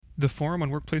The Forum on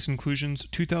Workplace Inclusion's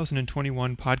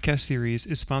 2021 podcast series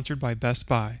is sponsored by Best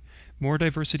Buy. More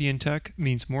diversity in tech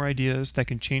means more ideas that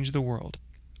can change the world.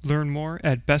 Learn more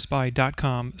at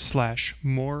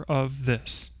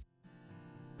bestbuy.com/moreofthis.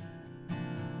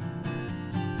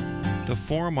 The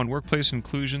Forum on Workplace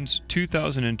Inclusion's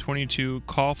 2022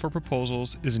 call for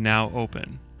proposals is now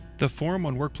open. The Forum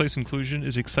on Workplace Inclusion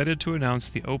is excited to announce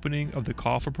the opening of the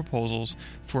call for proposals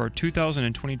for our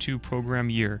 2022 program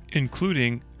year,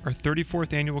 including our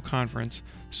 34th annual conference,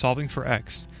 Solving for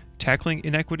X, Tackling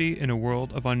Inequity in a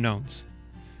World of Unknowns.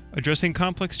 Addressing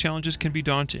complex challenges can be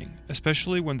daunting,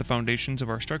 especially when the foundations of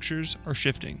our structures are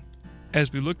shifting.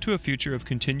 As we look to a future of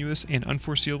continuous and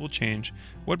unforeseeable change,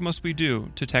 what must we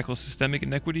do to tackle systemic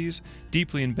inequities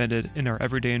deeply embedded in our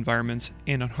everyday environments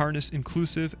and harness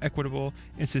inclusive, equitable,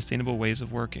 and sustainable ways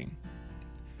of working?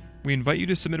 We invite you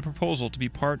to submit a proposal to be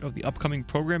part of the upcoming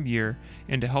program year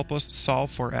and to help us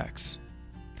solve for X.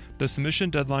 The submission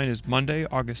deadline is Monday,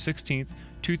 August 16th,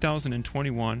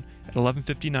 2021 at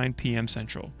 11:59 p.m.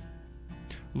 Central.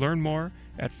 Learn more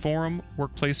at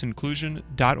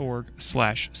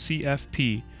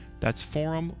forumworkplaceinclusion.org/CFP. That's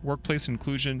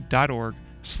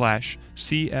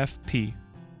forumworkplaceinclusion.org/CFP.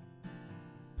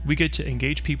 We get to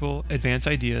engage people, advance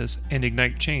ideas, and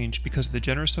ignite change because of the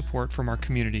generous support from our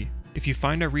community. If you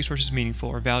find our resources meaningful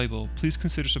or valuable, please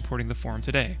consider supporting the Forum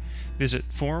today. Visit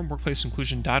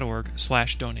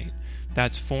forumworkplaceinclusion.org/donate.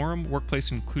 That's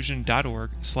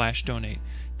forumworkplaceinclusion.org/donate.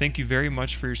 Thank you very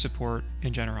much for your support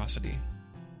and generosity.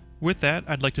 With that,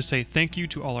 I'd like to say thank you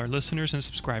to all our listeners and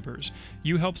subscribers.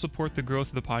 You help support the growth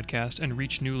of the podcast and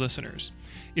reach new listeners.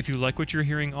 If you like what you're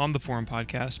hearing on the Forum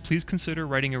podcast, please consider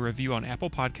writing a review on Apple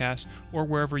Podcasts or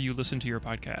wherever you listen to your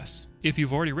podcasts. If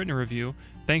you've already written a review,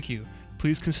 thank you.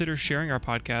 Please consider sharing our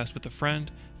podcast with a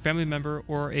friend, family member,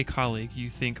 or a colleague you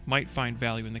think might find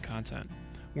value in the content.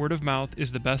 Word of mouth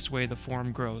is the best way the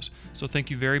Forum grows, so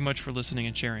thank you very much for listening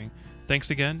and sharing.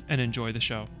 Thanks again, and enjoy the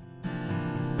show.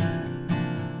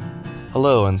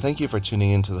 Hello, and thank you for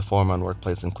tuning into the Forum on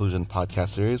Workplace Inclusion podcast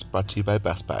series brought to you by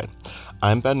Best Buy.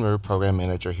 I'm Ben Rue, Program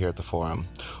Manager here at the Forum.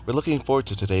 We're looking forward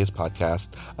to today's podcast,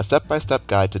 a step-by-step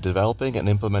guide to developing and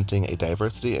implementing a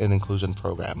diversity and inclusion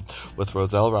program, with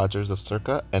Roselle Rogers of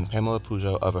Circa and Pamela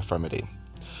Pujo of Affirmity.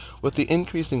 With the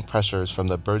increasing pressures from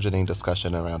the burgeoning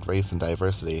discussion around race and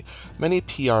diversity, many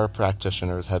PR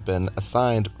practitioners have been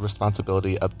assigned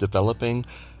responsibility of developing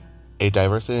a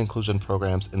diversity and inclusion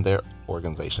programs in their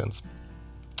organizations.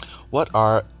 What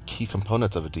are key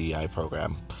components of a DEI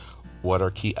program? What are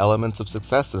key elements of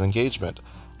success and engagement?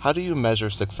 How do you measure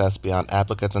success beyond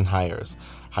applicants and hires?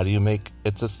 How do you make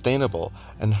it sustainable?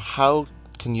 And how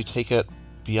can you take it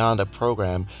beyond a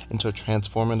program into a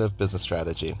transformative business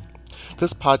strategy?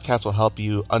 This podcast will help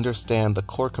you understand the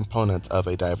core components of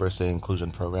a diversity and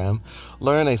inclusion program,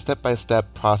 learn a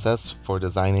step-by-step process for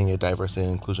designing a diversity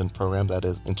and inclusion program that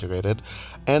is integrated,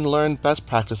 and learn best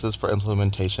practices for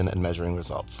implementation and measuring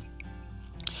results.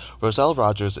 Roselle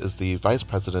Rogers is the Vice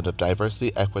President of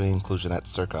Diversity, Equity, and Inclusion at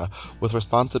Circa, with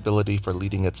responsibility for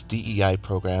leading its DEI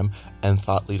program and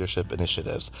thought leadership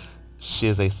initiatives. She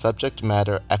is a subject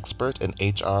matter expert in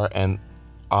HR and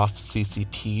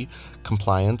off-CCP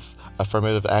compliance,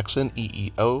 affirmative action,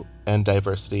 EEO, and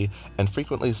diversity, and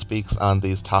frequently speaks on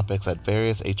these topics at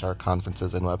various HR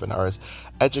conferences and webinars,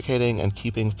 educating and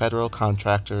keeping federal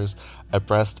contractors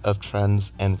abreast of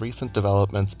trends and recent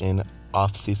developments in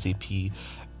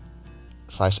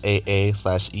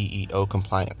off-CCP/AA/EEO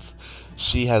compliance.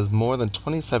 She has more than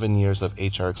 27 years of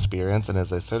HR experience and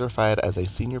is certified as a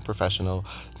senior professional,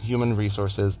 human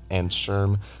resources, and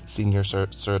SHRM senior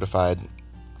certified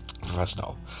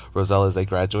professional. Roselle is a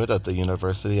graduate of the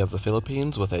University of the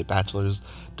Philippines with a bachelor's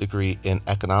degree in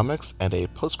economics and a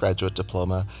postgraduate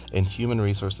diploma in human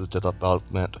resources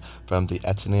development from the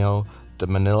Ateneo de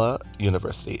Manila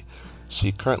University.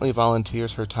 She currently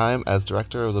volunteers her time as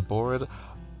director of the board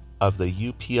of the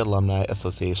UP Alumni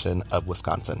Association of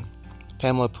Wisconsin.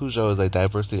 Pamela Pujo is a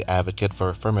diversity advocate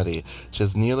for Affirmity. She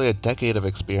has nearly a decade of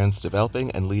experience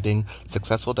developing and leading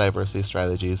successful diversity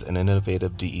strategies and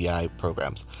innovative DEI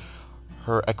programs.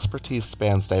 Her expertise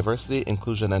spans diversity,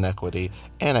 inclusion, and equity,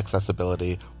 and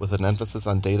accessibility, with an emphasis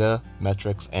on data,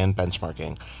 metrics, and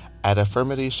benchmarking. At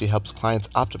Affirmity, she helps clients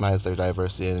optimize their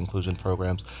diversity and inclusion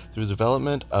programs through the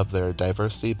development of their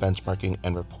diversity benchmarking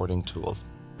and reporting tools.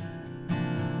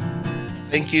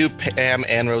 Thank you, Pam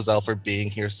and Roselle, for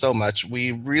being here so much.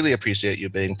 We really appreciate you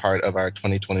being part of our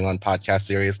 2021 podcast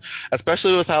series,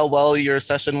 especially with how well your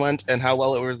session went and how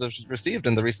well it was received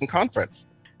in the recent conference.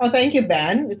 Oh, thank you,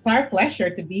 Ben. It's our pleasure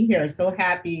to be here. So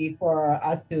happy for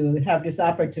us to have this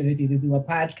opportunity to do a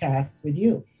podcast with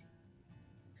you.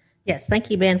 Yes, thank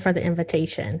you, Ben, for the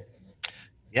invitation.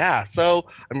 Yeah, so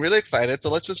I'm really excited. So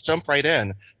let's just jump right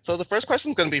in. So the first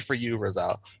question is going to be for you,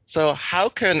 Roselle. So how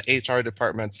can HR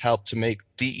departments help to make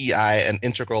DEI an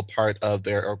integral part of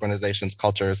their organization's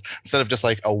cultures instead of just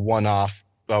like a one-off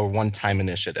or one-time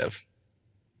initiative?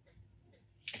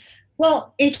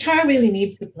 Well, HR really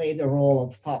needs to play the role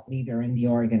of thought leader in the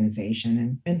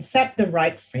organization and set the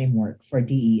right framework for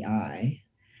DEI.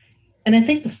 And I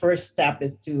think the first step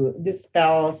is to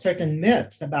dispel certain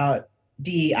myths about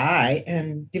DEI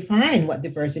and define what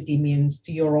diversity means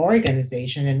to your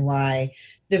organization and why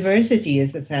diversity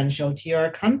is essential to your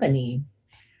company.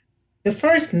 The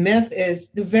first myth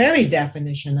is the very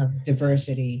definition of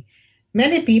diversity.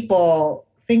 Many people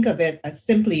think of it as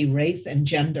simply race and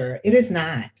gender. It is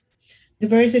not.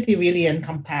 Diversity really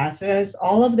encompasses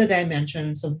all of the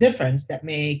dimensions of difference that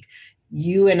make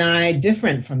you and I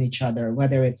different from each other,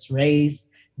 whether it's race,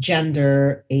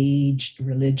 gender, age,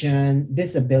 religion,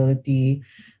 disability,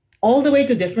 all the way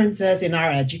to differences in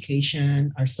our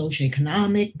education, our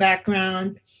socioeconomic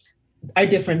background, our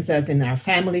differences in our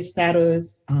family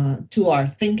status, to our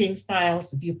thinking styles,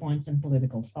 viewpoints, and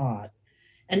political thought.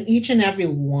 And each and every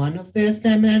one of these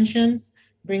dimensions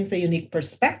brings a unique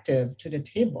perspective to the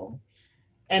table.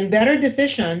 And better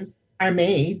decisions are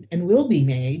made and will be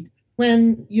made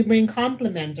when you bring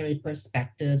complementary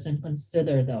perspectives and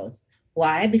consider those.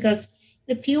 Why? Because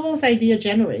it fuels idea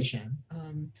generation,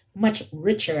 much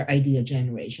richer idea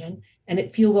generation, and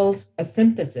it fuels a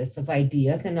synthesis of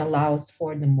ideas and allows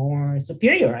for the more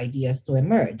superior ideas to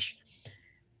emerge.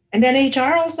 And then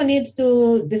HR also needs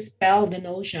to dispel the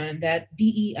notion that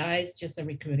DEI is just a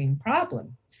recruiting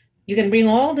problem. You can bring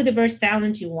all the diverse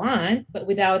talent you want, but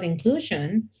without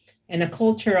inclusion and a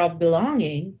culture of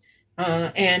belonging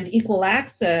and equal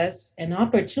access and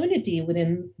opportunity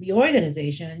within the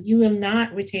organization, you will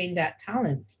not retain that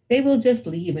talent. They will just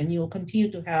leave and you'll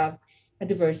continue to have a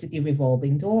diversity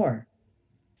revolving door.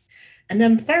 And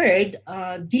then third,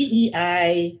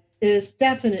 DEI is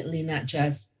definitely not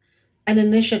just an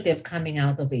initiative coming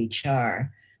out of HR.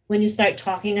 When you start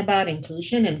talking about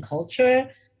inclusion and culture,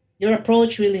 your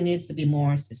approach really needs to be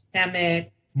more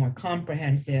systemic, more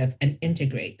comprehensive, and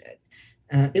integrated.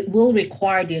 It will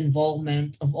require the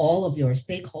involvement of all of your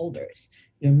stakeholders,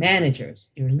 your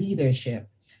managers, your leadership,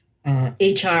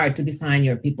 HR to define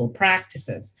your people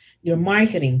practices, your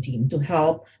marketing team to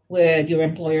help with your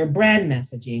employer brand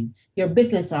messaging, your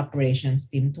business operations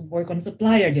team to work on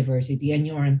supplier diversity, and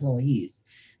your employees.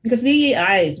 Because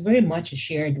DEI is very much a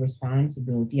shared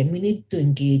responsibility, and we need to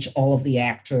engage all of the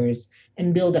actors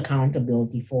and build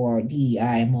accountability for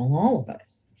DEI among all of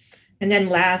us. And then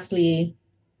lastly,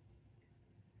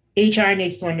 HR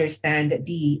needs to understand that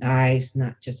DEI is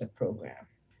not just a program.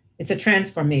 It's a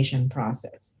transformation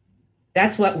process.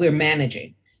 That's what we're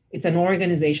managing. It's an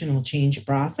organizational change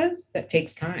process that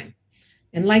takes time.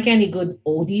 And like any good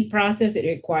OD process, it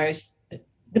requires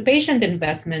the patient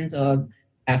investment of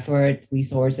effort,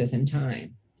 resources, and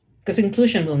time. Because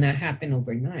inclusion will not happen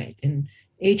overnight. And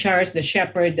HR is the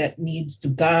shepherd that needs to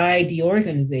guide the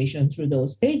organization through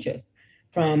those stages,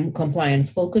 from compliance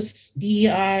focused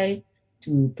DEI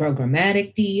to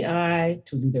programmatic DEI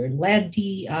to leader led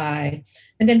DEI,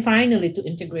 and then finally to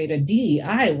integrated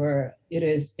DEI, where it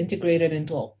is integrated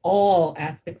into all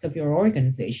aspects of your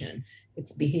organization,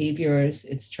 its behaviors,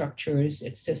 its structures,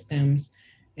 its systems,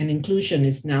 and inclusion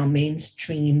is now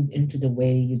mainstreamed into the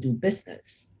way you do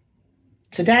business.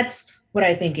 So that's what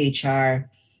I think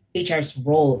HR's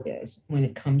role is when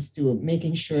it comes to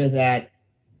making sure that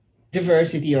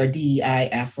diversity or DEI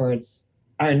efforts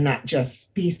are not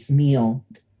just piecemeal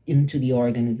into the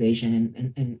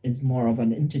organization and is more of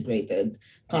an integrated,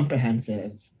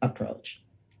 comprehensive approach.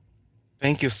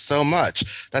 Thank you so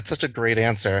much. That's such a great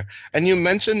answer. And you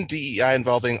mentioned DEI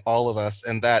involving all of us,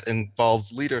 and that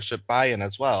involves leadership buy-in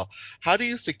as well. How do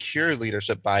you secure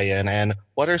leadership buy-in, and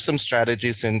what are some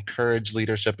strategies to encourage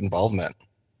leadership involvement?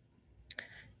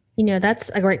 That's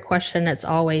a great question. That's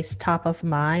always top of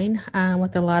mind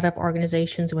with a lot of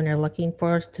organizations when they're looking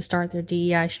for to start their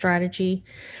DEI strategy.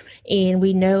 And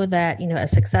we know that, a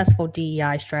successful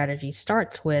DEI strategy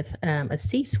starts with a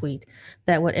C-suite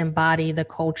that would embody the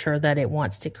culture that it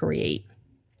wants to create.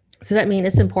 So that means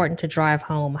it's important to drive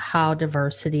home how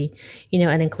diversity,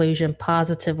 and inclusion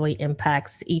positively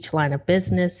impacts each line of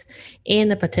business and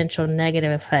the potential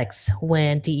negative effects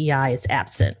when DEI is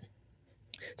absent.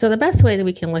 So the best way that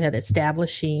we can look at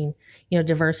establishing,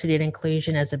 diversity and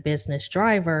inclusion as a business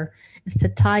driver is to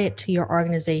tie it to your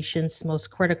organization's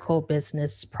most critical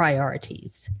business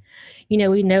priorities.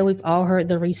 We know we've all heard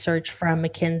the research from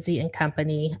McKinsey and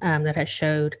Company that has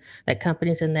showed that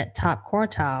companies in that top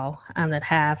quartile that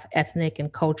have ethnic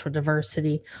and cultural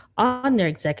diversity on their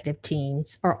executive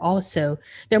teams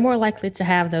they're more likely to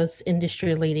have those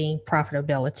industry leading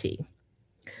profitability.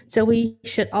 So we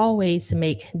should always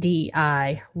make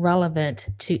DEI relevant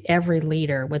to every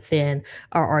leader within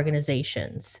our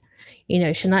organizations.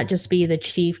 It should not just be the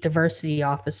chief diversity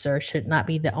officer, should not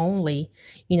be the only,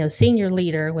 senior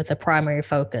leader with a primary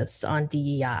focus on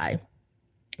DEI.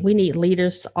 We need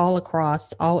leaders all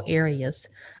across all areas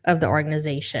of the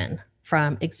organization,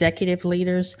 from executive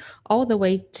leaders all the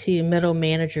way to middle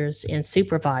managers and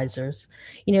supervisors.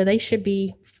 They should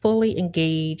be fully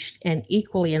engaged and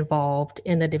equally involved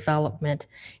in the development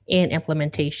and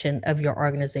implementation of your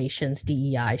organization's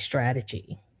DEI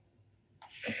strategy.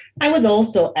 I would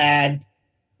also add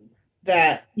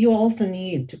that you also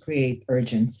need to create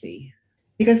urgency,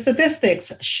 because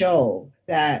statistics show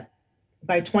that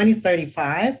by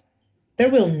 2035, there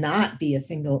will not be a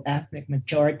single ethnic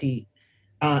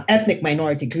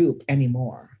minority group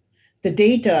anymore. The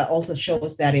data also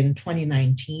shows that in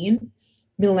 2019,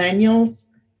 millennials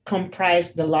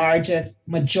comprised the largest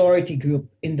majority group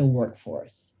in the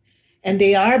workforce, and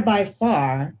they are by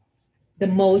far the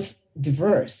most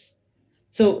diverse.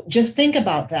 So just think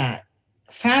about that.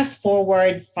 Fast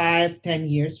forward 5-10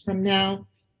 years from now,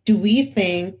 do we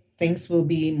think things will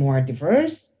be more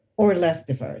diverse or less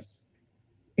diverse?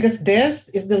 Because this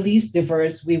is the least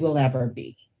diverse we will ever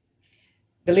be.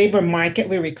 The labor market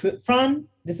we recruit from,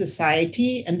 the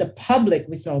society, and the public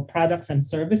we sell products and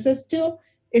services to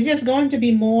is just going to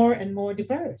be more and more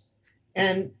diverse.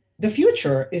 And the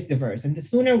future is diverse. And the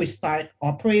sooner we start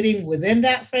operating within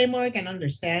that framework and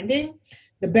understanding,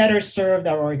 the better served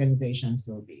our organizations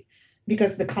will be.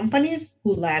 Because the companies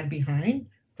who lag behind,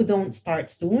 who don't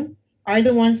start soon, are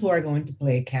the ones who are going to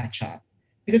play catch up.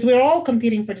 Because we're all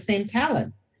competing for the same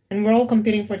talent, and we're all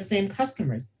competing for the same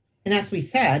customers. And as we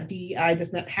said, DEI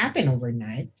does not happen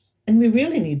overnight, and we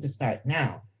really need to start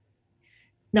now.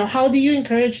 Now, how do you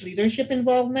encourage leadership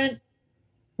involvement?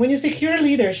 When you secure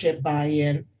leadership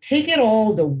buy-in, take it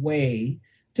all the way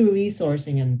to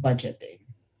resourcing and budgeting.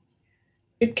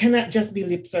 It cannot just be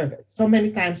lip service. So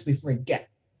many times we forget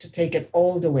to take it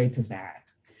all the way to that.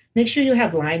 Make sure you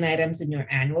have line items in your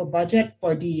annual budget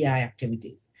for DEI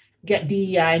activities. Get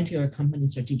DEI into your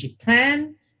company's strategic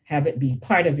plan, have it be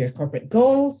part of your corporate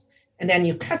goals, and then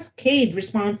you cascade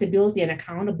responsibility and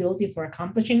accountability for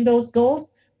accomplishing those goals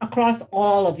across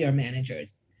all of your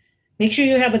managers. Make sure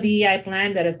you have a DEI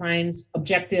plan that assigns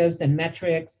objectives and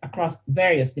metrics across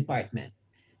various departments,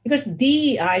 because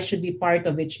DEI should be part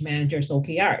of each manager's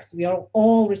OKRs. We are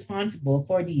all responsible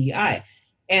for DEI,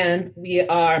 and we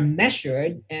are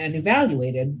measured and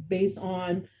evaluated based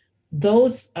on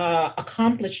those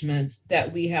accomplishments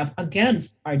that we have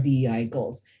against our DEI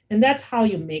goals. And that's how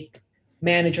you make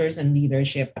managers and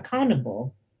leadership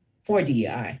accountable for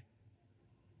DEI.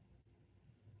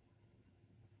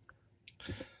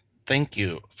 Thank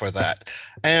you for that.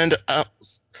 And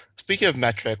speaking of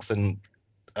metrics and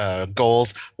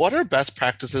goals, what are best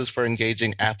practices for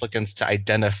engaging applicants to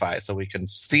identify so we can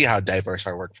see how diverse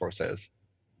our workforce is?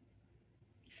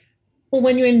 Well,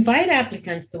 when you invite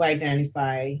applicants to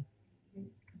identify,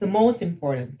 the most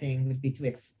important thing would be to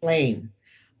explain,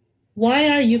 why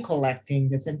are you collecting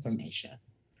this information?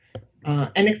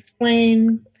 And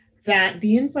explain that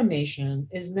the information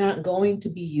is not going to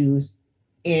be used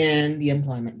in the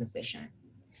employment decision.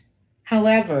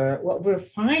 However, what we're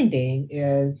finding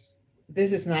is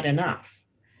this is not enough,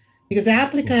 because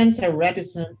applicants are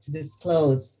reticent to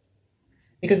disclose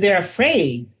because they're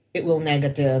afraid it will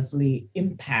negatively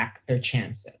impact their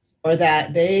chances, or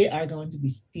that they are going to be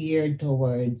steered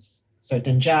towards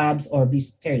certain jobs or be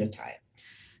stereotyped.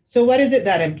 So what is it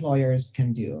that employers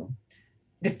can do?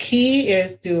 The key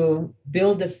is to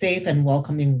build a safe and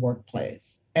welcoming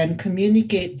workplace and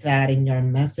communicate that in your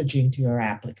messaging to your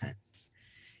applicants.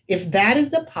 If that is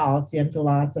the policy and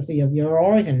philosophy of your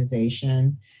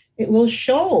organization, it will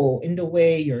show in the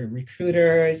way your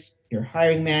recruiters, your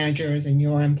hiring managers, and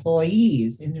your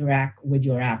employees interact with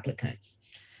your applicants.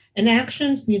 And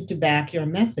actions need to back your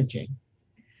messaging.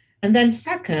 And then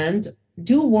second,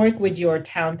 do work with your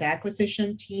talent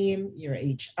acquisition team, your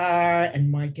HR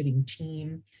and marketing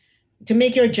team to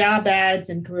make your job ads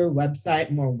and career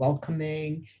website more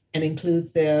welcoming and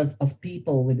inclusive of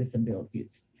people with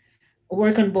disabilities.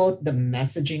 Work on both the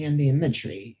messaging and the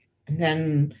imagery. And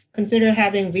then consider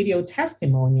having video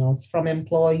testimonials from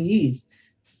employees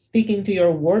speaking to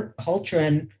your work culture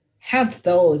and have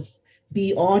those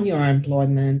be on your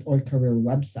employment or career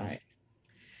website.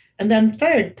 And then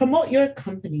third, promote your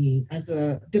company as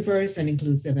a diverse and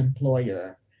inclusive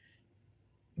employer.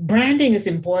 Branding is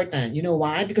important. You know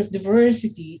why? Because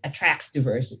diversity attracts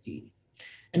diversity.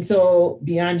 And so,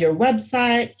 beyond your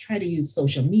website, try to use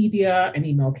social media and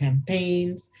email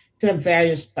campaigns to have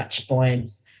various touch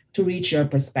points to reach your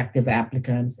prospective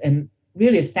applicants and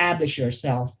really establish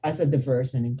yourself as a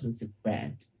diverse and inclusive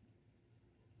brand.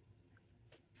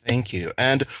 Thank you.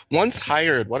 And once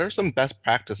hired, what are some best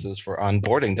practices for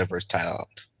onboarding diverse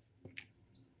talent?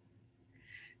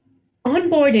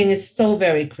 Onboarding is so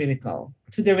very critical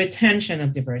to the retention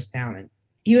of diverse talent.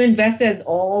 You invested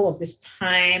all of this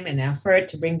time and effort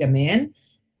to bring them in.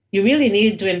 You really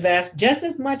need to invest just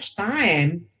as much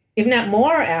time, if not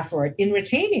more effort, in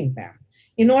retaining them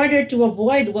in order to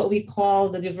avoid what we call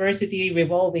the diversity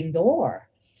revolving door.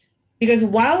 Because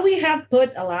while we have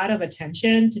put a lot of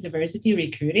attention to diversity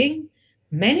recruiting,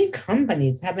 many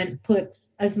companies haven't put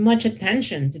as much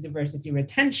attention to diversity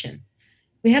retention.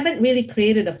 We haven't really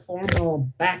created a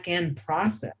formal back end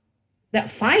process that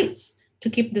fights to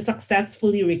keep the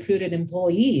successfully recruited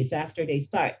employees after they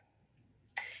start.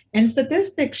 And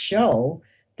statistics show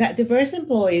that diverse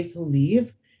employees who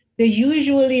leave, they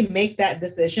usually make that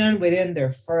decision within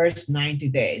their first 90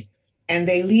 days and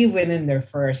they leave within their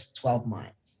first 12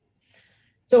 months.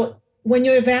 So when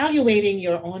you're evaluating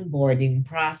your onboarding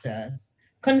process,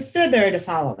 consider the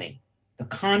following: the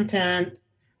content,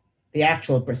 the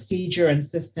actual procedure and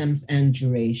systems, and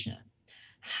duration.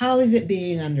 How is it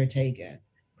being undertaken?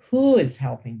 Who is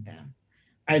helping them?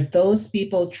 Are those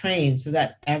people trained so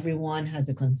that everyone has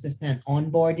a consistent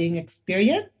onboarding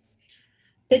experience?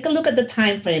 Take a look at the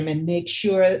time frame and make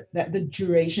sure that the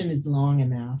duration is long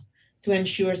enough to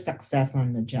ensure success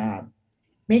on the job.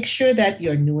 Make sure that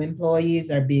your new employees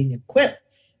are being equipped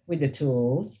with the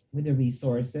tools, with the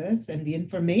resources, and the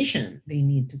information they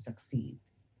need to succeed.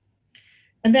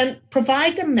 And then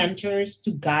provide them mentors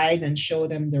to guide and show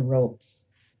them the ropes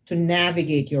to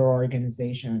navigate your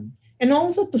organization and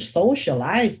also to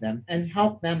socialize them and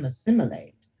help them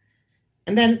assimilate.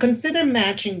 And then consider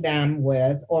matching them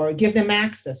with or give them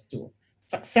access to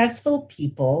successful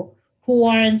people who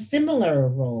are in similar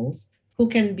roles who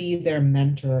can be their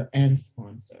mentor and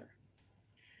sponsor.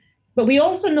 But we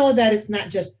also know that it's not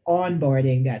just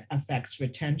onboarding that affects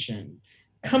retention.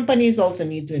 Companies also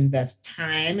need to invest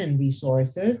time and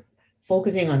resources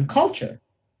focusing on culture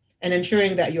and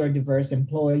ensuring that your diverse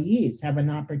employees have an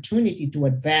opportunity to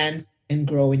advance and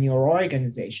grow in your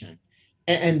organization.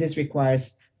 And this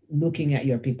requires looking at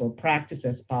your people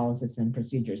practices, policies, and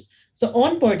procedures. So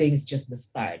onboarding is just the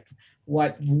start.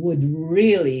 What would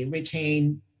really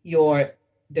retain your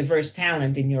diverse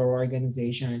talent in your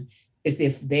organization is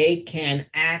if they can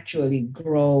actually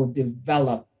grow,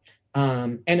 develop,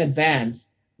 and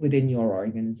advance within your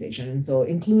organization. And so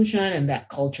inclusion and that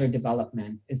culture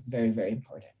development is very, very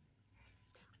important.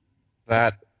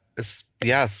 That is,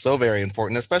 yeah, so very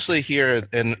important, especially here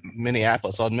in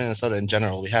Minneapolis, or in Minnesota in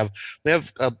general. We have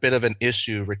a bit of an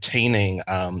issue retaining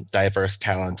diverse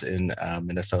talent in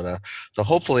Minnesota. So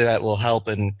hopefully that will help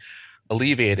in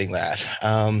alleviating that.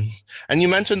 And you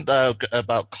mentioned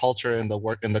about culture and the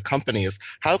work in the companies.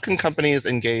 How can companies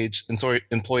engage in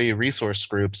employee resource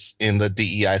groups in the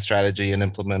DEI strategy and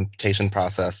implementation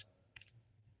process?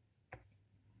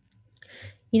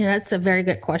 That's a very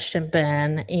good question,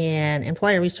 Ben. And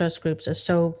employee resource groups are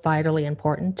so vitally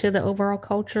important to the overall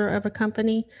culture of a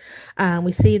company.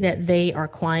 We see that they are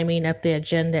climbing up the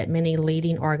agenda at many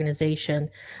leading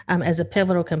organizations as a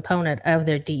pivotal component of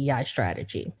their DEI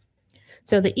strategy.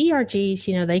 So the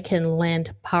ERGs, they can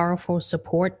lend powerful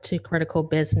support to critical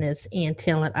business and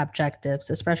talent objectives,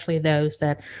 especially those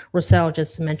that Rossell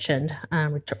just mentioned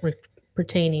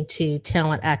pertaining to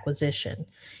talent acquisition,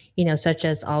 such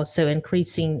as also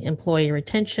increasing employee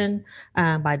retention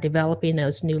by developing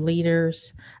those new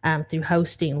leaders through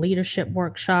hosting leadership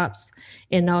workshops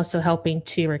and also helping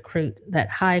to recruit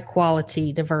that high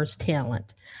quality, diverse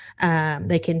talent.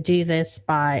 They can do this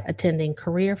by attending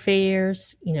career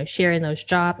fairs, sharing those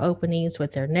job openings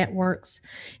with their networks,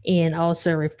 and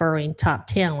also referring top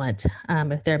talent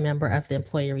if they're a member of the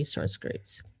employee resource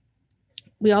groups.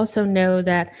 We also know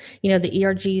that, the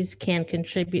ERGs can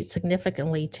contribute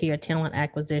significantly to your talent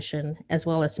acquisition as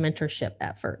well as mentorship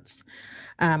efforts.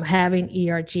 Having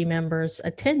ERG members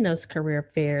attend those career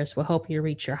fairs will help you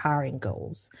reach your hiring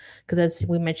goals. Because as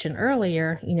we mentioned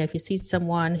earlier, if you see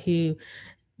someone who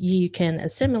you can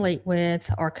assimilate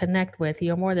with or connect with,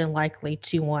 you're more than likely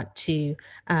to want to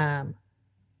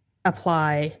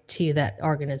apply to that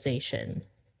organization.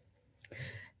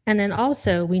 And then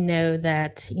also we know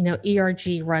that,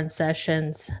 ERG run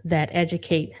sessions that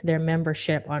educate their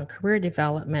membership on career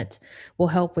development will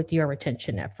help with your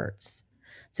retention efforts.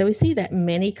 So we see that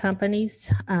many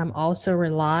companies also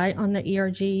rely on the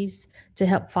ERGs to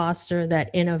help foster that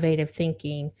innovative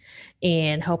thinking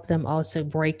and help them also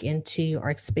break into or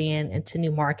expand into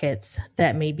new markets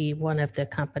that may be one of the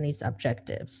company's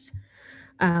objectives.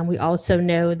 We also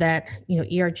know that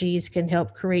ERGs can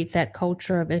help create that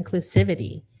culture of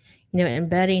inclusivity,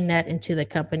 embedding that into the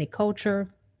company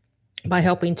culture by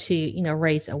helping to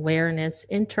raise awareness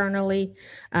internally,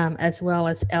 as well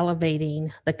as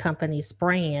elevating the company's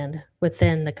brand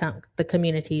within the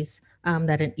communities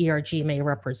that an ERG may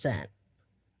represent.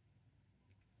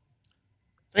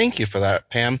 Thank you for that,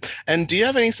 Pam. And do you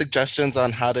have any suggestions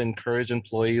on how to encourage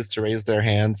employees to raise their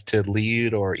hands to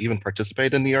lead or even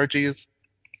participate in the ERGs?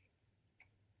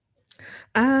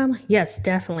 Yes,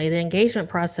 definitely. The engagement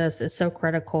process is so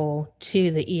critical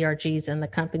to the ERGs and the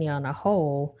company on a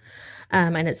whole.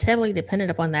 And it's heavily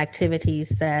dependent upon the activities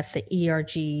that the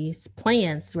ERGs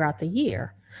plans throughout the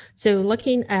year. So,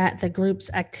 looking at the group's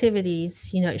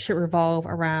activities, it should revolve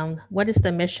around what is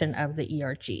the mission of the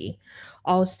ERG.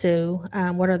 Also,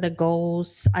 what are the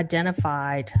goals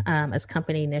identified as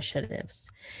company initiatives?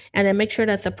 And then make sure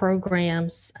that the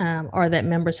programs or that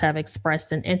members have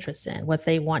expressed an interest in, what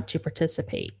they want to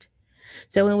participate.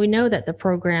 So when we know that the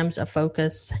programs are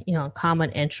focused, on common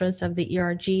interests of the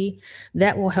ERG,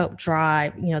 that will help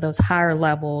drive, those higher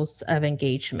levels of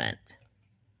engagement.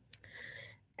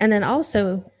 And then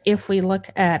also, if we look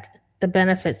at the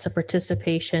benefits of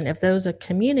participation, if those are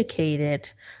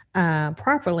communicated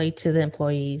properly to the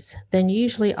employees, then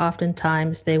usually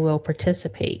oftentimes they will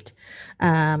participate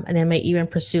and they may even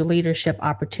pursue leadership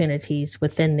opportunities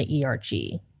within the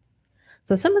ERG.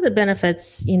 So some of the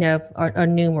benefits, are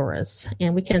numerous,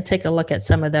 and we can take a look at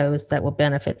some of those that will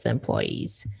benefit the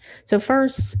employees. So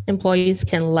first, employees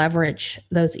can leverage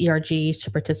those ERGs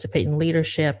to participate in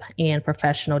leadership and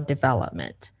professional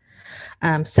development.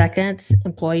 Second,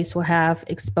 employees will have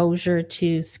exposure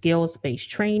to skills-based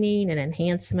training and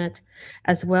enhancement,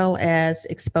 as well as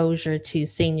exposure to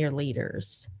senior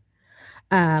leaders.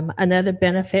 Another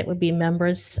benefit would be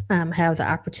members have the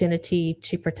opportunity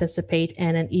to participate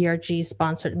in an ERG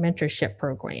sponsored mentorship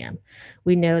program.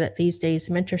 We know that these days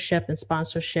mentorship and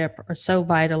sponsorship are so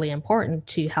vitally important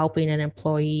to helping an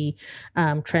employee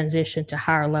transition to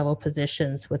higher level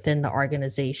positions within the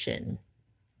organization.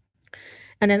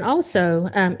 And then also,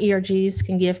 ERGs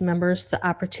can give members the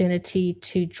opportunity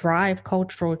to drive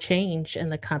cultural change in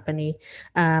the company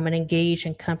and engage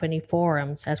in company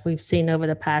forums. As we've seen over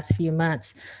the past few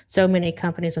months, so many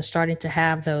companies are starting to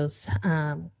have those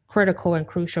critical and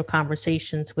crucial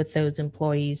conversations with those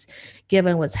employees,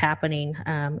 given what's happening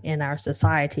in our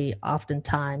society.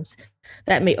 Oftentimes,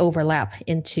 that may overlap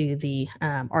into the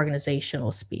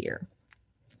organizational sphere.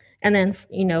 And then,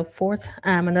 fourth,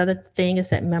 another thing is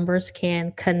that members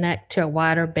can connect to a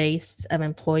wider base of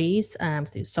employees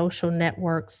through social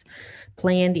networks,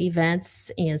 planned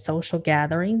events, and social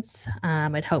gatherings.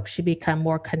 It helps you become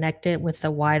more connected with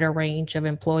a wider range of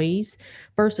employees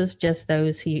versus just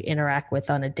those who you interact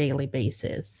with on a daily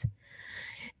basis.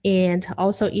 And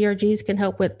also, ERGs can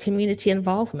help with community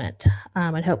involvement.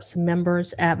 It helps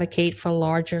members advocate for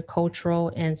larger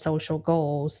cultural and social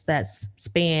goals that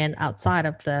span outside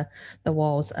of the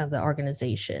walls of the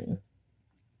organization.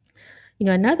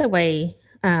 Another way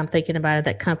thinking about it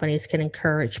that companies can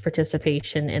encourage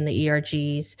participation in the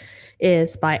ERGs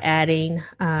is by adding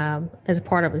as a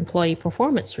part of employee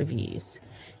performance reviews.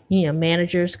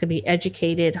 Managers could be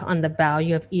educated on the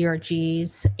value of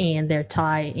ERGs and their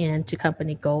tie into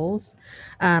company goals,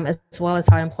 as well as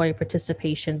how employee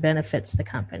participation benefits the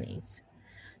companies.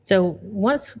 So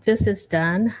once this is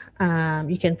done,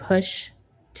 you can push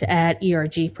to add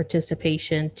ERG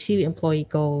participation to employee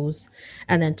goals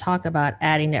and then talk about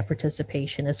adding that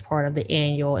participation as part of the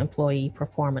annual employee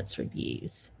performance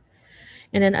reviews.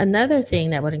 And then another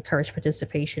thing that would encourage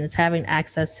participation is having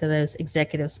access to those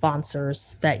executive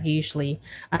sponsors that usually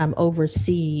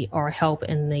oversee or help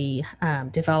in the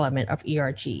development of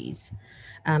ERGs.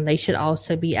 They should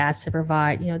also be asked to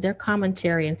provide, their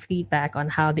commentary and feedback on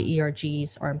how the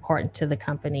ERGs are important to the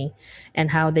company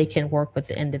and how they can work with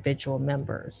the individual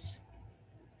members.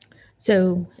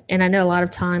 So, and I know a lot of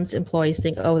times employees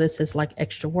think, oh, this is like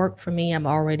extra work for me. I'm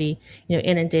already,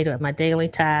 inundated with my daily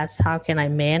tasks. How can I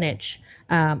manage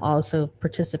also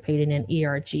participating in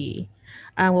ERG?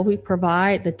 Well, we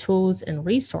provide the tools and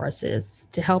resources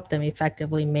to help them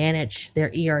effectively manage their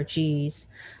ERGs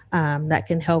that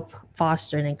can help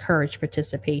foster and encourage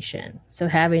participation. So,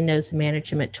 having those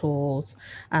management tools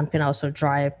can also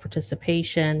drive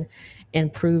participation,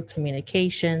 improve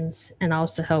communications, and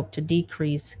also help to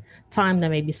decrease time they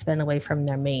may be spent away from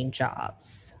their main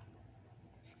jobs.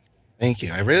 Thank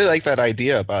you. I really like that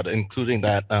idea about including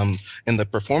that in the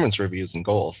performance reviews and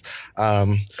goals.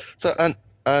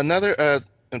 Another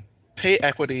pay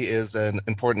equity is an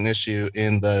important issue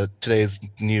in today's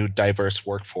new diverse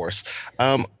workforce.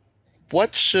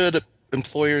 What should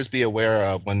employers be aware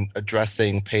of when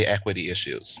addressing pay equity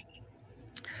issues?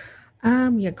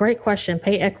 Yeah, great question.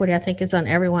 Pay equity, I think, is on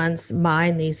everyone's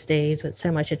mind these days with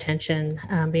so much attention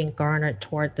being garnered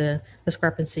toward the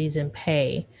discrepancies in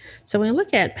pay. So when we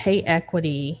look at pay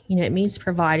equity, it means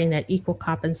providing that equal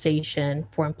compensation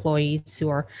for employees who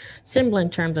are similar in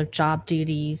terms of job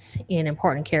duties and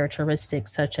important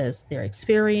characteristics such as their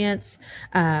experience,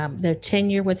 their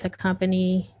tenure with the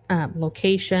company,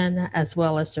 location, as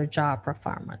well as their job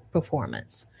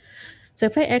performance. So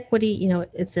pay equity,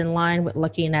 it's in line with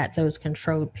looking at those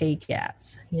controlled pay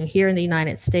gaps. Here in the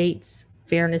United States,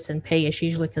 fairness in pay is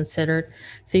usually considered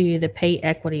through the pay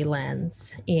equity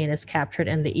lens and is captured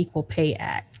in the Equal Pay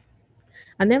Act.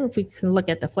 And then if we can look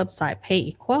at the flip side, pay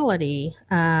equality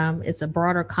is a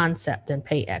broader concept than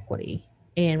pay equity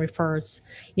and refers,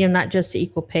 not just to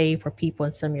equal pay for people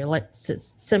in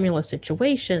similar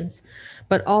situations,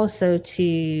 but also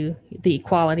to the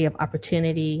equality of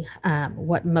opportunity,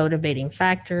 what motivating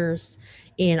factors,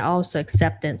 and also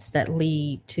acceptance that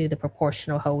lead to the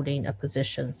proportional holding of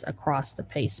positions across the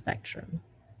pay spectrum.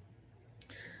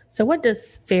 So what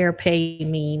does fair pay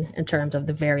mean in terms of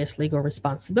the various legal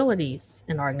responsibilities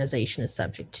an organization is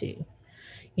subject to?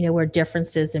 Where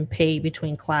differences in pay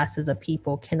between classes of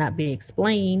people cannot be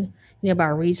explained, by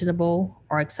reasonable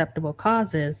or acceptable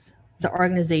causes, the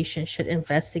organization should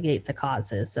investigate the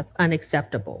causes of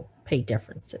unacceptable pay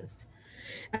differences.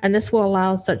 And this will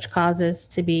allow such causes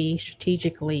to be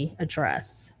strategically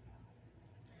addressed.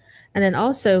 And then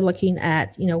also looking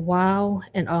at, while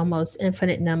an almost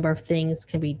infinite number of things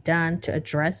can be done to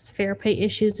address fair pay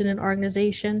issues in an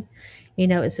organization,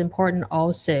 it's important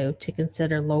also to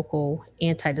consider local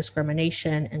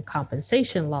anti-discrimination and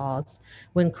compensation laws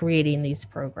when creating these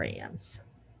programs.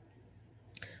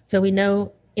 So we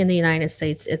know in the United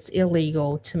States, it's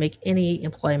illegal to make any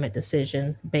employment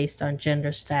decision based on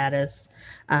gender status,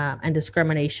 and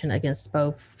discrimination against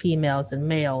both females and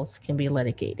males can be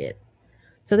litigated.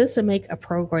 So this would make a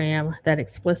program that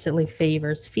explicitly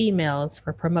favors females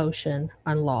for promotion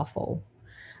unlawful.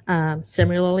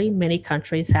 Similarly, many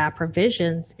countries have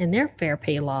provisions in their fair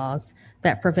pay laws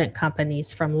that prevent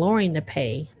companies from lowering the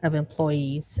pay of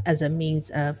employees as a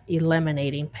means of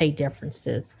eliminating pay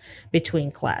differences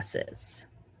between classes.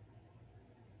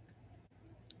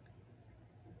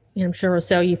 And I'm sure,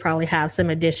 Rossell, you probably have some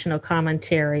additional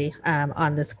commentary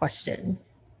on this question.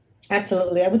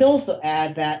 Absolutely. I would also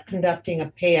add that conducting a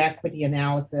pay equity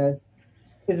analysis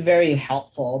is very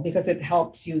helpful because it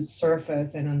helps you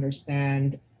surface and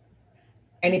understand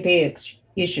any pay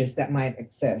issues that might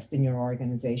exist in your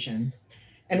organization.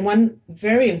 And one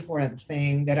very important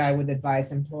thing that I would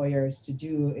advise employers to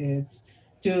do is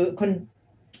to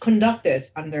conduct this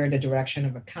under the direction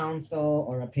of a counsel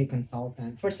or a pay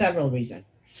consultant for several reasons.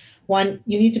 One,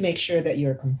 you need to make sure that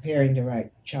you're comparing the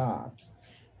right jobs.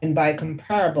 And by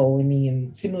comparable, we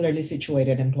mean similarly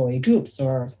situated employee groups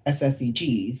or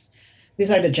SSEGs. These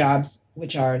are the jobs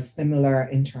which are similar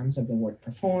in terms of the work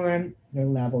performed, their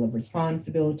level of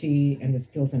responsibility, and the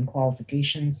skills and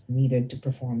qualifications needed to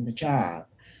perform the job.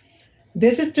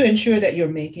 This is to ensure that you're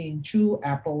making true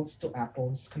apples to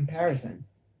apples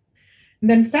comparisons. And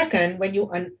then second, when you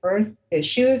unearth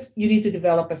issues, you need to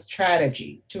develop a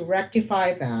strategy to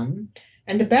rectify them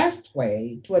and the best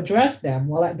way to address them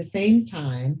while at the same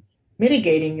time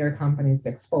mitigating your company's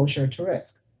exposure to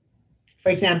risk. For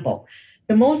example,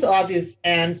 the most obvious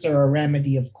answer or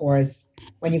remedy, of course,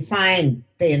 when you find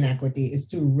pay inequity is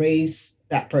to raise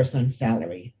that person's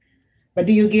salary. But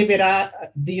do you give it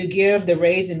up? Do you give the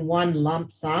raise in one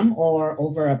lump sum or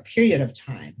over a period of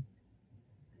time?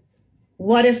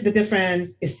 What if the difference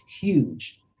is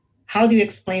huge? How do you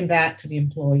explain that to the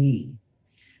employee?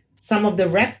 Some of the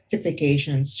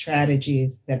rectification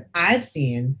strategies that I've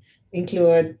seen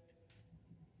include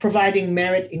providing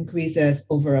merit increases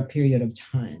over a period of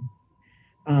time.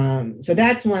 So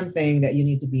that's one thing that you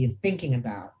need to be thinking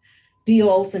about. Do you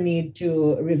also need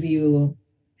to review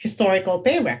historical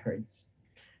pay records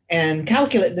and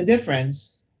calculate the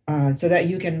difference so that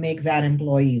you can make that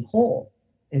employee whole?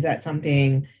 Is that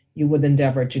something you would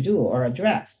endeavor to do or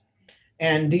address?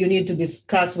 And do you need to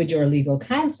discuss with your legal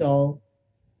counsel,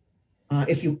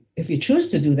 if you choose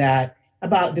to do that,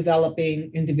 about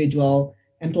developing individual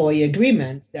employee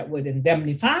agreements that would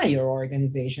indemnify your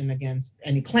organization against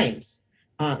any claims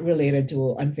related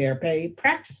to unfair pay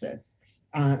practices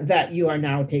that you are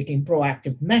now taking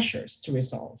proactive measures to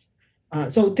resolve?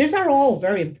 So these are all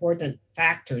very important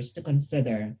factors to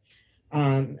consider.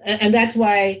 And that's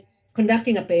why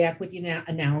conducting a pay equity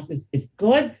analysis is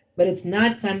good, but it's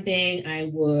not something I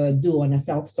would do on a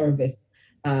self-service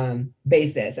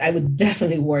basis. I would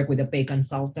definitely work with a pay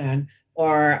consultant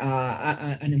or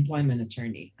an employment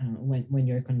attorney when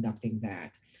you're conducting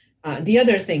that. The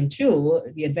other thing too,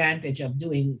 the advantage of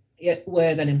doing it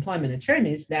with an employment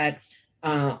attorney is that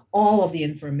all of the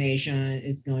information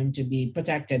is going to be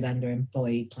protected under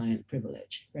employee-client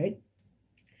privilege, right?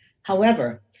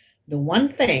 However, the one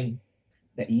thing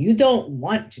that you don't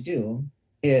want to do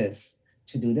is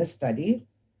to do the study,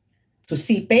 to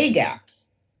see pay gaps,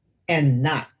 and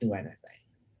not do anything.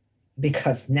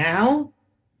 Because now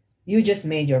you just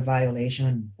made your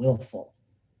violation willful,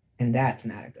 and that's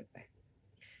not a good thing.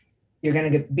 You're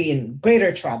going to be in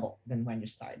greater trouble than when you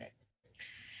started.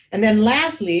 And then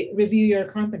lastly, review your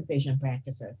compensation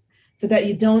practices so that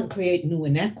you don't create new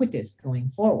inequities going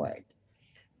forward.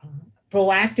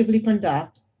 Proactively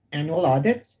conduct annual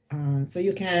audits so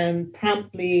you can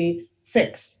promptly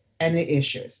fix any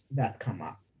issues that come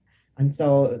up. And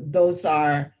so those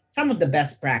are some of the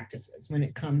best practices when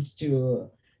it comes to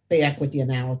pay equity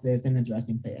analysis and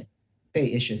addressing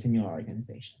pay issues in your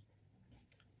organization.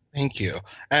 Thank you.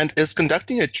 And is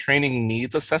conducting a training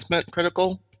needs assessment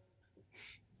critical?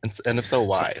 And if so,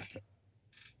 why?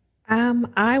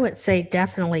 I would say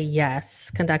definitely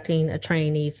yes. Conducting a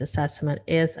training needs assessment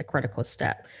is a critical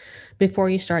step before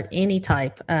you start any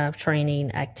type of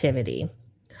training activity.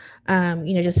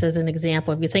 Just as an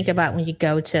example, if you think about when you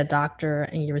go to a doctor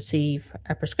and you receive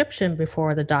a prescription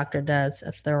before the doctor does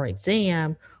a thorough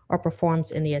exam or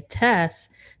performs any tests,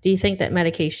 do you think that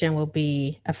medication will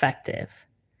be effective?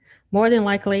 More than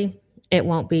likely, it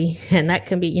won't be, and that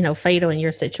can be, fatal in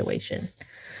your situation.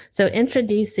 So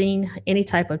introducing any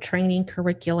type of training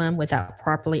curriculum without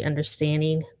properly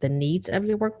understanding the needs of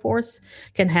your workforce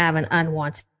can have an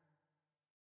unwanted.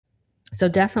 So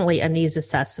definitely a needs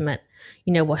assessment,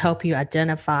 will help you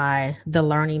identify the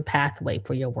learning pathway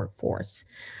for your workforce.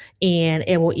 And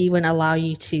it will even allow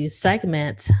you to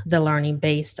segment the learning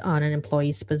based on an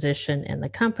employee's position in the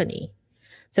company.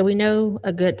 So we know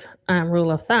a good rule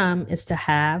of thumb is to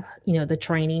have, the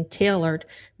training tailored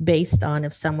based on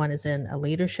if someone is in a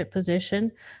leadership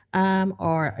position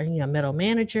or, middle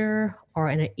manager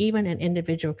or even an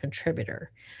individual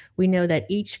contributor. We know that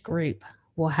each group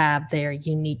will have their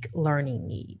unique learning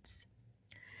needs.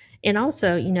 And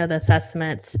also, the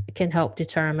assessments can help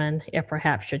determine if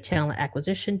perhaps your talent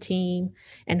acquisition team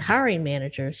and hiring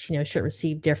managers, should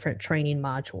receive different training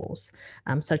modules,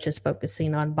 such as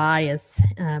focusing on bias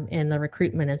in the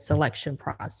recruitment and selection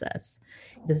process.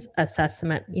 This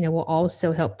assessment, will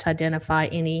also help to identify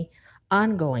any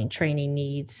ongoing training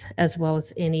needs, as well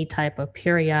as any type of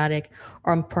periodic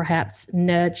or perhaps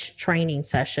nudge training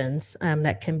sessions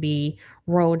that can be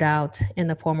rolled out in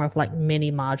the form of like mini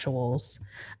modules.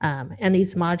 And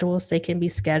these modules, they can be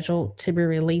scheduled to be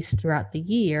released throughout the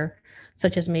year,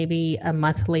 such as maybe a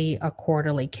monthly or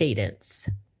quarterly cadence.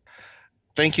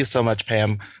 Thank you so much,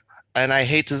 Pam. And I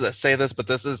hate to say this, but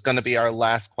this is going to be our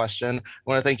last question. I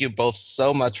want to thank you both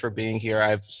so much for being here.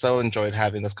 I've so enjoyed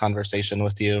having this conversation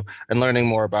with you and learning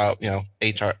more about,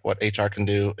 HR, what HR can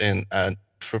do in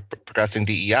progressing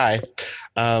DEI.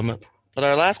 But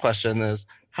our last question is,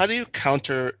 how do you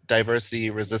counter diversity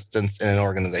resistance in an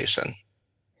organization?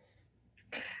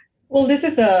 Well, this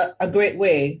is a great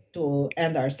way to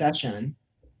end our session.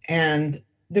 And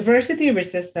diversity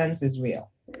resistance is real.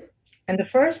 And the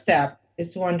first step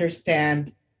is to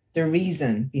understand the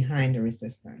reason behind the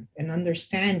resistance and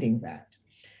understanding that.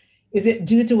 Is it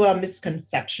due to a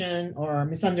misconception or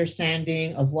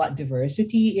misunderstanding of what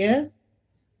diversity is?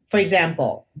 For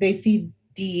example, they see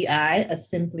DEI as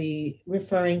simply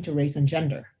referring to race and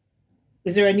gender.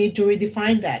 Is there a need to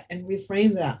redefine that and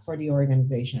reframe that for the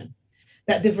organization?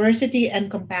 That diversity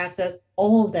encompasses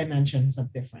all dimensions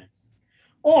of difference.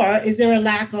 Or is there a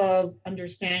lack of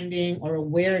understanding or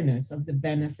awareness of the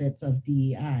benefits of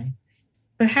DEI?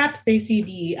 Perhaps they see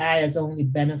DEI as only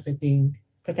benefiting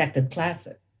protected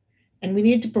classes. And we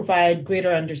need to provide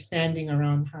greater understanding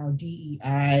around how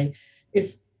DEI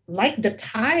is like the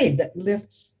tide that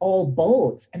lifts all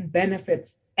boats and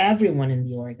benefits everyone in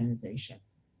the organization.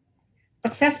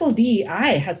 Successful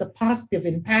DEI has a positive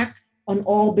impact on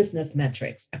all business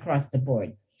metrics across the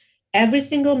board. Every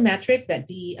single metric that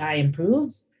DEI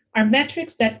improves are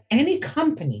metrics that any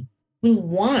company will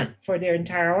want for their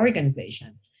entire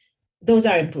organization. Those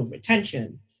are improved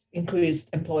retention, increased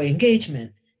employee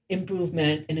engagement,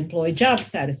 improvement in employee job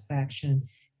satisfaction,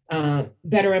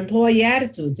 better employee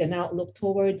attitudes and outlook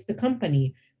towards the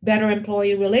company, better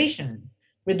employee relations,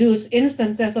 reduced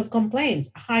instances of complaints,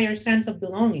 a higher sense of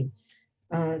belonging.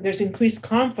 There's increased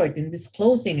comfort in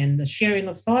disclosing and the sharing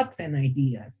of thoughts and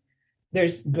ideas.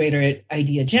 There's greater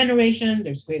idea generation,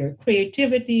 there's greater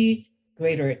creativity,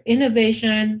 greater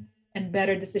innovation, and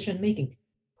better decision making.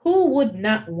 Who would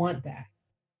not want that?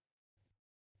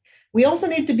 We also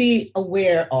need to be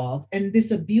aware of and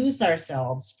disabuse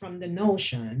ourselves from the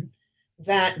notion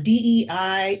that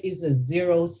DEI is a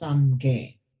zero-sum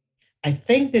game. I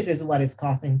think this is what is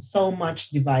causing so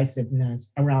much divisiveness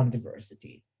around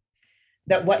diversity.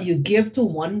 That what you give to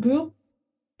one group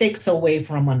takes away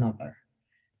from another.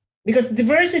 Because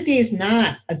diversity is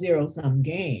not a zero-sum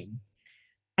game.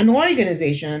 An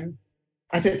organization,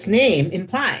 as its name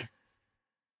implies,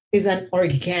 is an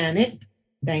organic,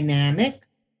 dynamic,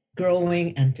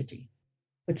 growing entity.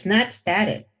 It's not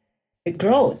static. It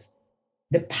grows.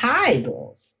 The pie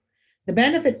grows. The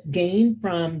benefits gained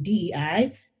from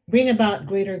DEI bring about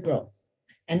greater growth,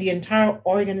 and the entire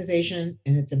organization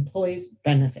and its employees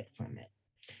benefit from it.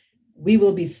 We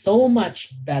will be so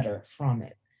much better from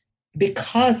it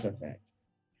because of it.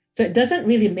 So it doesn't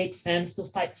really make sense to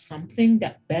fight something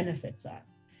that benefits us.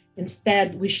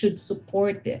 Instead, we should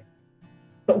support it.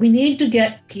 But we need to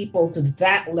get people to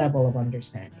that level of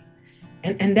understanding.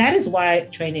 And that is why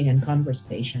training and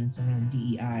conversations around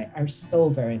DEI are so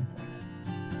very important.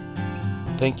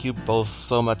 Thank you both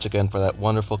so much again for that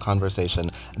wonderful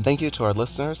conversation. And thank you to our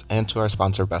listeners and to our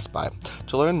sponsor, Best Buy.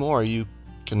 To learn more, you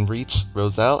can reach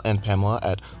Roselle and Pamela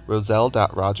at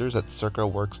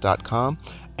roselle.rogers@circaworks.com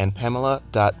and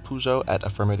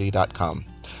pamela.pujo@affirmity.com.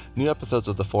 New episodes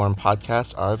of the Forum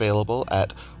podcast are available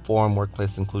at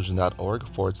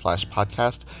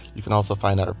forumworkplace.inclusion.org/podcast. You can also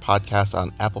find our podcast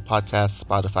on Apple Podcasts,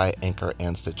 Spotify, Anchor,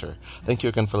 and Stitcher. Thank you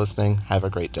again for listening. Have a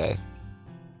great day.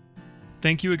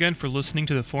 Thank you again for listening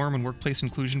to the Forum on Workplace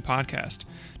Inclusion podcast.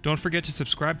 Don't forget to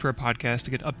subscribe to our podcast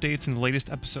to get updates in the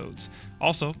latest episodes.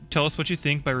 Also, tell us what you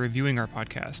think by reviewing our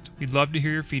podcast. We'd love to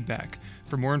hear your feedback.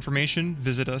 For more information,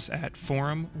 visit us at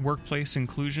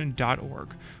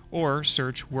forumworkplaceinclusion.org or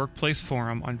search Workplace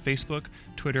Forum on Facebook,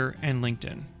 Twitter, and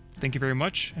LinkedIn. Thank you very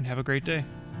much, and have a great day.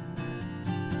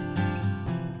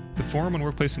 The Forum on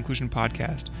Workplace Inclusion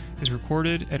podcast is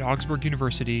recorded at Augsburg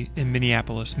University in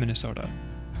Minneapolis, Minnesota.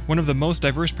 One of the most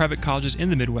diverse private colleges in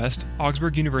the Midwest,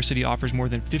 Augsburg University offers more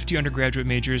than 50 undergraduate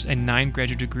majors and 9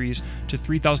 graduate degrees to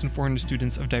 3,400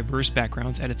 students of diverse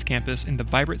backgrounds at its campus in the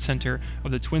vibrant center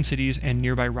of the Twin Cities and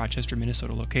nearby Rochester,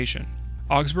 Minnesota location.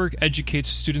 Augsburg educates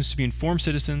students to be informed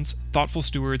citizens, thoughtful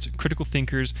stewards, critical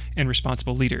thinkers, and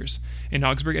responsible leaders. And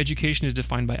Augsburg education is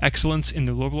defined by excellence in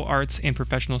the liberal arts and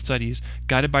professional studies,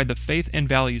 guided by the faith and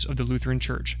values of the Lutheran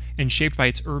Church, and shaped by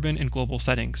its urban and global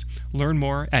settings. Learn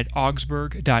more at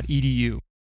augsburg.edu.